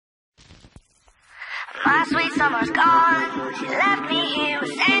My sweet summer's gone. She left me here,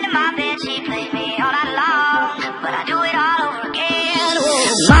 was staying in my bed. She played me all night long, but I do it all over again.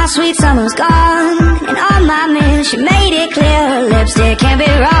 Whoa. My sweet summer's gone, and on my mirror she made it clear her lipstick can't be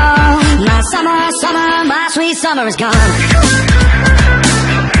wrong. My summer, my sweet summer is gone.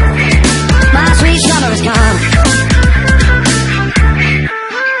 My sweet summer is gone.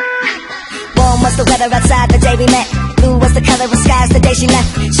 Warm was the weather outside the day we met. Blue was the color of skies the day she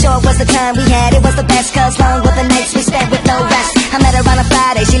left. Short was the time we had, it was the best, cause long were the nights we spent with no rest. I met her on a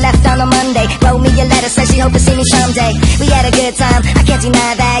Friday, she left on a Monday. Wrote me a letter, said she hoped to see me someday. We had a good time, I can't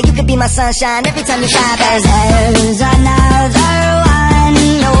deny that. You could be my sunshine every time you fly by. There's another one,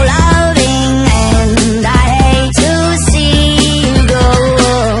 no loving, and I hate to see you go.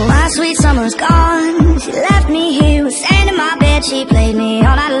 My sweet summer's gone. She left me here, was staying in my bed. She played me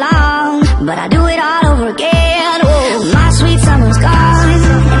all night long, but I do it all over again. Whoa. My sweet summer's gone,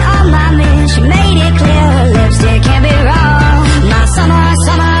 and on my mirror she made it clear her lipstick can't be wrong. My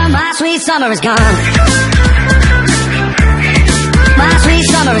summer, my sweet summer is gone. My sweet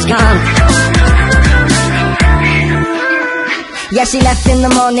summer is gone. Yeah, she left in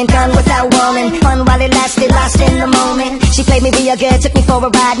the morning, gone without warning. Fun while it lasted, lost in the moment. She played me real good, took me for a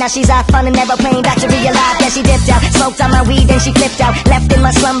ride. Now she's off on an aeroplane, back to real life. Yeah, she dipped out, smoked on my weed, then she flipped out. Left in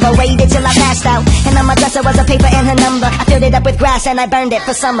my slumber, waited till I passed out. And on my dresser was a paper and her number. I filled it up with grass and I burned it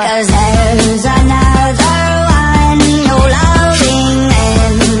for summer. Cause there's another one, no loving,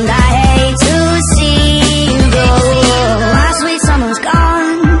 and I hate to see you go. My sweet summer's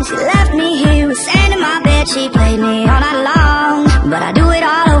gone. She left me here, was staying in my bed. She played me all night long, but I do it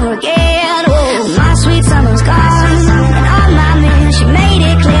all over again. Whoa. My sweet summer's gone, and on my mirror she made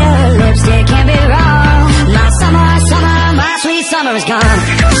it clear her lipstick can't be wrong. My summer, my sweet summer is gone.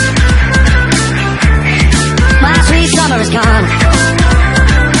 My sweet summer is gone.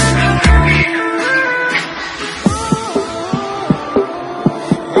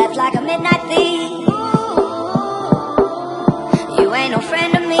 Left like a midnight thief. You ain't no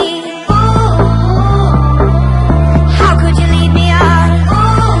friend of me. How could you lead me on?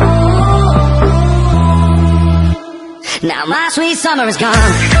 Now my sweet summer is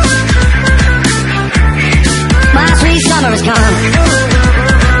gone. My sweet summer is gone.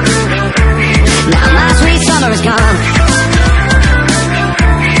 Now my sweet summer is gone.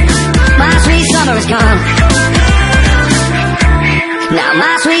 My sweet summer is gone. Now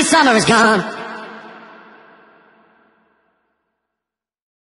my sweet summer is gone.